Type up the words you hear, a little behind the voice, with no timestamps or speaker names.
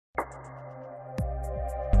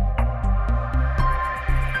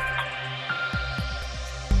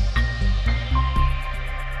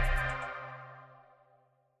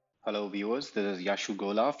Hello, viewers. This is Yashu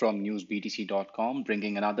Gola from newsbtc.com,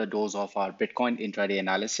 bringing another dose of our Bitcoin intraday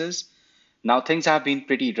analysis. Now, things have been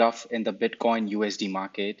pretty rough in the Bitcoin USD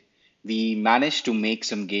market. We managed to make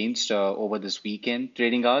some gains over this weekend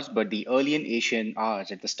trading hours, but the early and Asian hours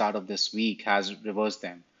at the start of this week has reversed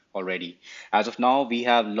them already. As of now, we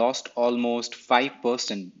have lost almost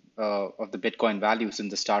 5% of the Bitcoin value since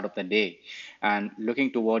the start of the day and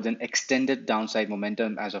looking towards an extended downside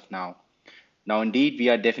momentum as of now. Now, indeed, we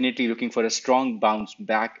are definitely looking for a strong bounce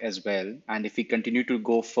back as well. And if we continue to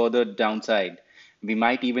go further downside, we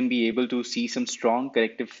might even be able to see some strong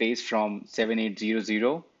corrective phase from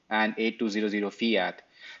 7800 and 8200 fiat.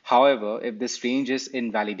 However, if this range is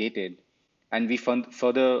invalidated and we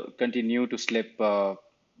further continue to slip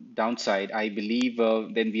downside, I believe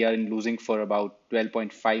then we are in losing for about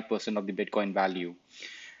 12.5% of the Bitcoin value.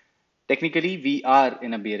 Technically, we are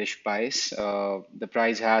in a bearish bias. The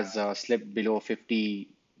price has slipped below 50,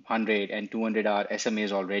 100, and 200 hour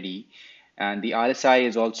SMAs already. And the RSI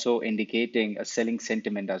is also indicating a selling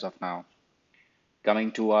sentiment as of now.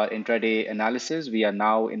 Coming to our intraday analysis, we are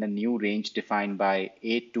now in a new range defined by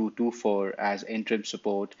 8224 as interim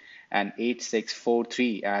support and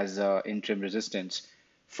 8643 as interim resistance.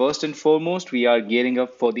 First and foremost, we are gearing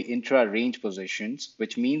up for the intra range positions,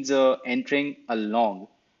 which means entering a long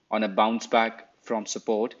on a bounce back from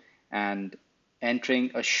support and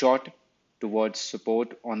entering a short towards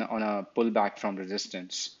support on a pullback from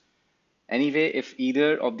resistance. Anyway, if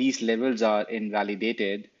either of these levels are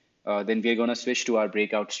invalidated, then we're going to switch to our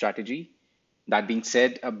breakout strategy. That being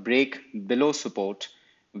said, a break below support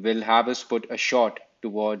will have us put a short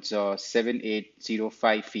towards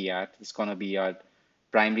 7805 fiat. It's going to be our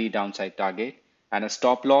primary downside target. And a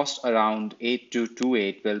stop loss around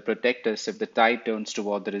 8228 will protect us if the tide turns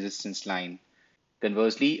toward the resistance line.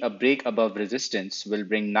 Conversely, a break above resistance will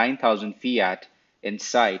bring 9,000 fiat in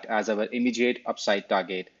sight as our immediate upside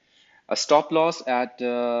target. A stop loss at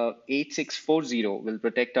 8640 will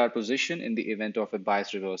protect our position in the event of a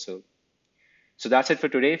bias reversal. So that's it for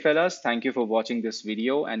today, fellas. Thank you for watching this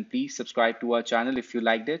video and please subscribe to our channel if you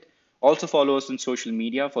liked it. Also follow us on social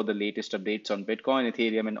media for the latest updates on Bitcoin,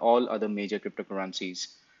 Ethereum, and all other major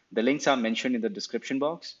cryptocurrencies. The links are mentioned in the description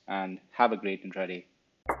box and have a great intraday.